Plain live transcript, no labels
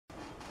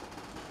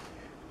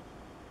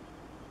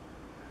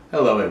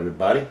Hello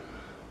everybody,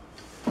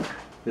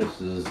 this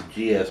is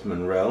G.S.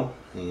 Monroe,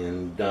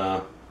 and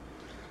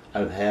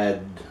I've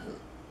had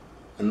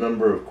a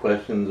number of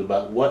questions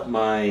about what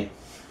my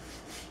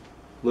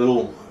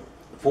little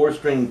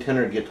 4-string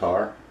tenor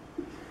guitar,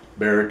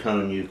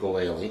 baritone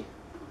ukulele,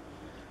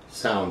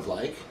 sounds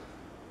like.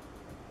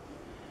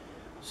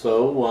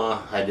 So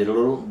I did a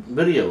little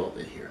video of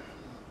it here.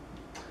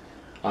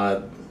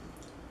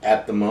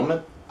 At the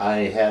moment I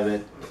have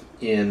it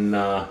in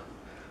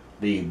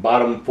the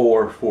bottom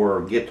 4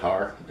 for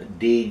guitar,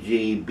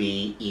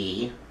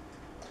 DGBE,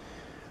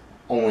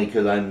 only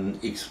because I'm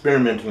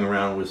experimenting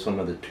around with some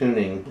of the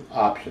tuning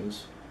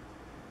options.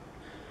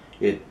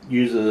 It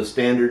uses a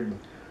standard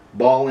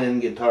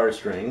ball-end guitar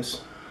strings,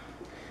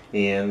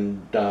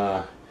 and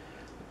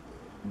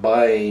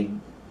by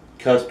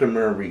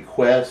customer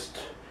request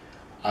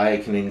I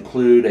can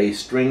include a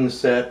string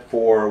set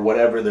for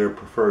whatever their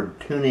preferred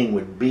tuning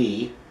would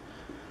be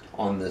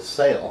on this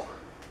sale.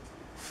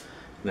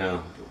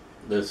 Now,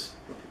 let's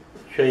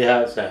show you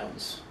how it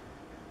sounds.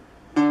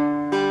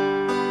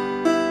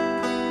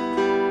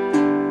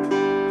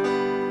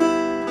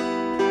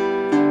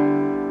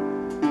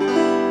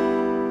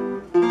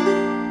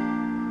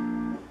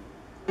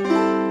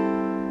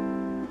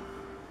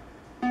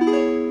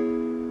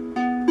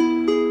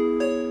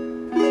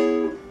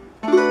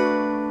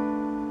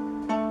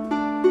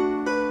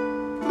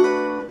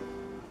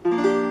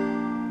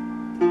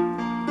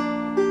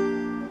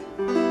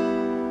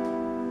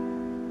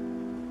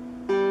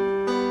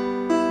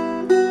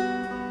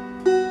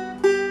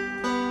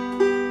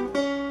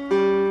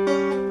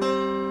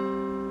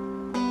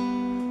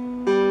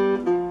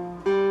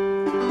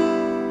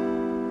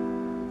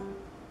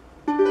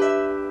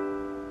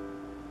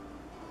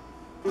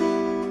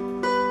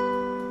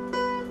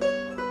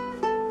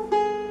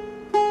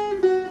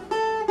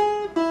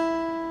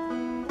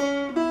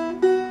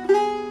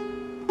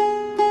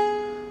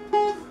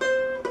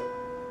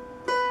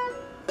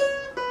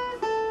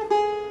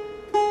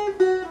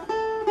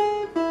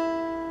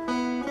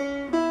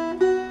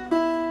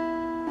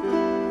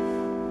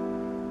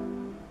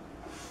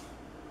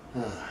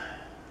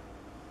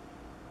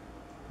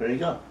 There you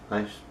go.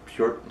 Nice,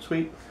 short and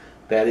sweet.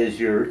 That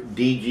is your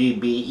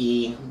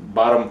DGBE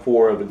bottom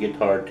 4 of a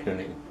guitar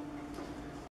tuning.